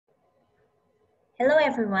Hello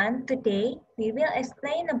everyone, today we will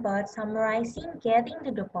explain about summarizing getting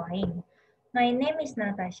to the point. My name is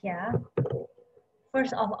Natasha.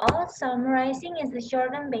 First of all, summarizing is a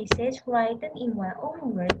shortened message written in my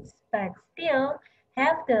own words but still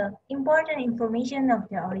have the important information of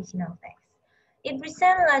the original text. It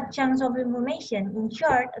presents large chunks of information, in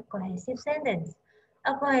short, a cohesive sentence.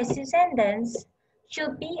 A cohesive sentence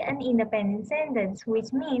should be an independent sentence,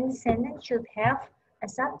 which means sentence should have a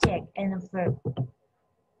subject and a verb.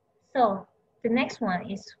 So the next one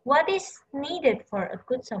is what is needed for a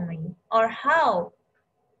good summary or how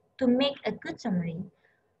to make a good summary.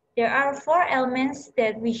 There are four elements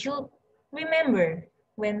that we should remember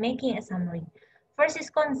when making a summary. First is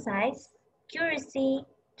concise, accuracy,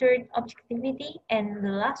 third objectivity, and the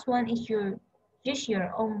last one is use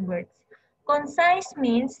your own words. Concise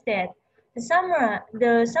means that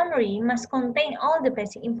the summary must contain all the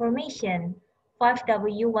basic information,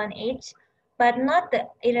 5W1H, but not the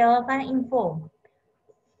irrelevant info.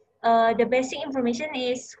 The basic information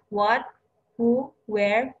is what, who,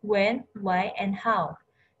 where, when, why, and how.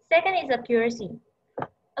 Second is accuracy.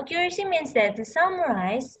 Accuracy means that the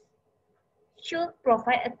summarize should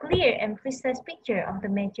provide a clear and precise picture of the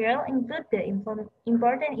material, include the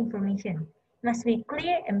important information. Must be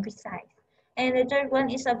clear and precise. And the third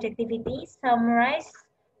one is objectivity. Summarize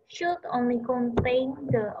should only contain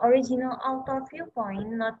the original author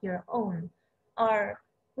viewpoint, not your own. Or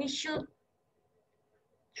we should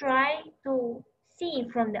try to see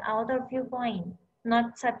from the author viewpoint,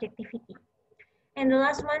 not subjectivity. And the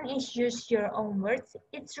last one is use your own words.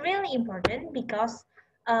 It's really important because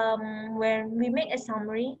when we make a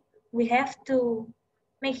summary, we have to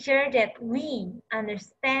make sure that we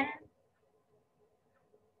understand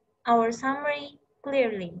our summary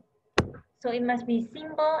clearly. So it must be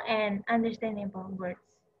simple and understandable words.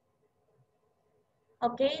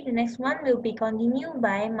 Okay, the next one will be continued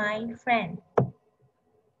by my friend.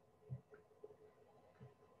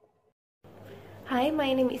 Hi,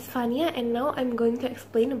 my name is Vania and now I'm going to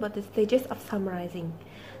explain about the stages of summarizing.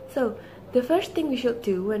 So, the first thing we should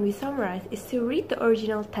do when we summarize is to read the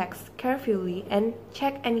original text carefully and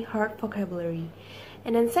check any hard vocabulary.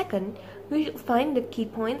 And then second, we should find the key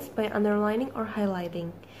points by underlining or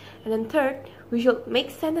highlighting. And then third, we should make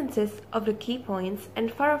sentences of the key points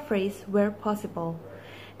and paraphrase where possible.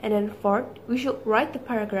 And then fourth, we should write the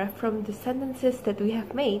paragraph from the sentences that we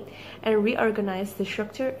have made and reorganize the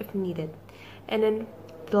structure if needed. And then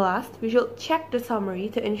the last, we should check the summary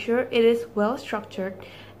to ensure it is well structured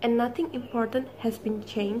and nothing important has been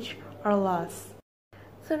changed or lost.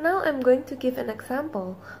 So now I'm going to give an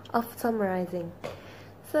example of summarizing.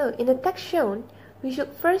 So in the text shown, we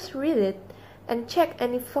should first read it and check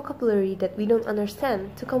any vocabulary that we don't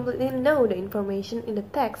understand to completely know the information in the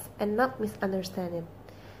text and not misunderstand it.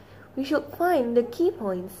 We should find the key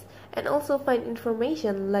points and also find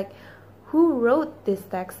information like who wrote this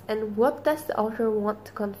text and what does the author want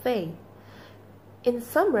to convey. In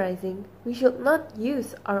summarizing, we should not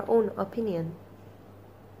use our own opinion.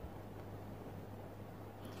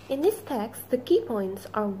 In this text, the key points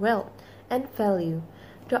are wealth and value.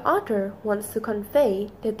 The author wants to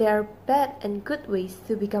convey that there are bad and good ways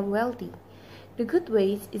to become wealthy. The good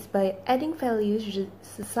ways is by adding value to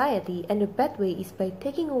society and the bad way is by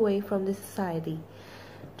taking away from the society.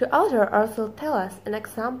 The author also tells us an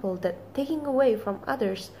example that taking away from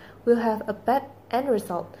others will have a bad end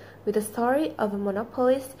result, with a story of a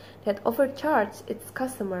monopolist that overcharged its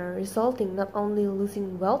customer, resulting not only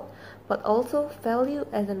losing wealth but also value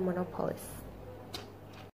as a monopolist.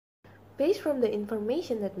 Based from the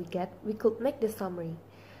information that we get, we could make the summary.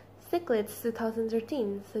 Stiglitz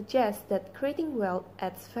 2013 suggests that creating wealth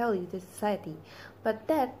adds value to society, but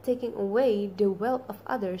that taking away the wealth of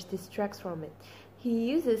others distracts from it.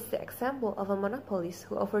 He uses the example of a monopolist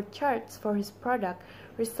who overcharges for his product,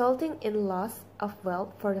 resulting in loss of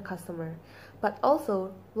wealth for the customer, but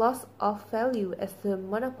also loss of value as the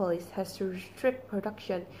monopolist has to restrict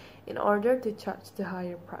production in order to charge the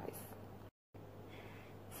higher price.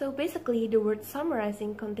 So basically, the word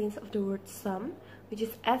summarizing contains of the word sum, which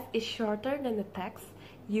is S is shorter than the text,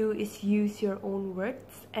 U is use your own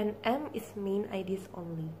words, and M is main ideas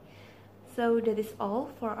only. So that is all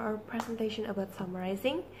for our presentation about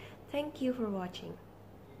summarizing. Thank you for watching.